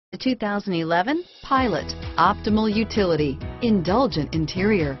The 2011 Pilot. Optimal utility, indulgent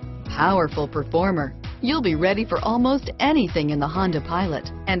interior, powerful performer. You'll be ready for almost anything in the Honda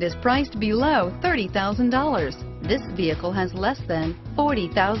Pilot and is priced below $30,000. This vehicle has less than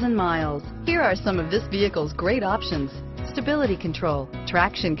 40,000 miles. Here are some of this vehicle's great options: stability control,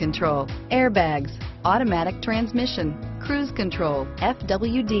 traction control, airbags, automatic transmission, cruise control,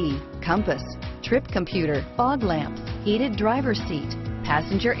 FWD, compass, trip computer, fog lamps, heated driver's seat,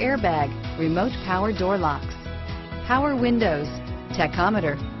 passenger airbag, remote power door locks, power windows,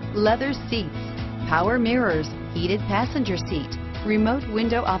 tachometer, leather seats, power mirrors, heated passenger seat, remote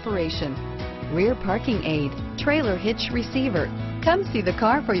window operation, rear parking aid, trailer hitch receiver. Come see the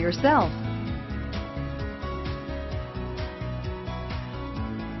car for yourself.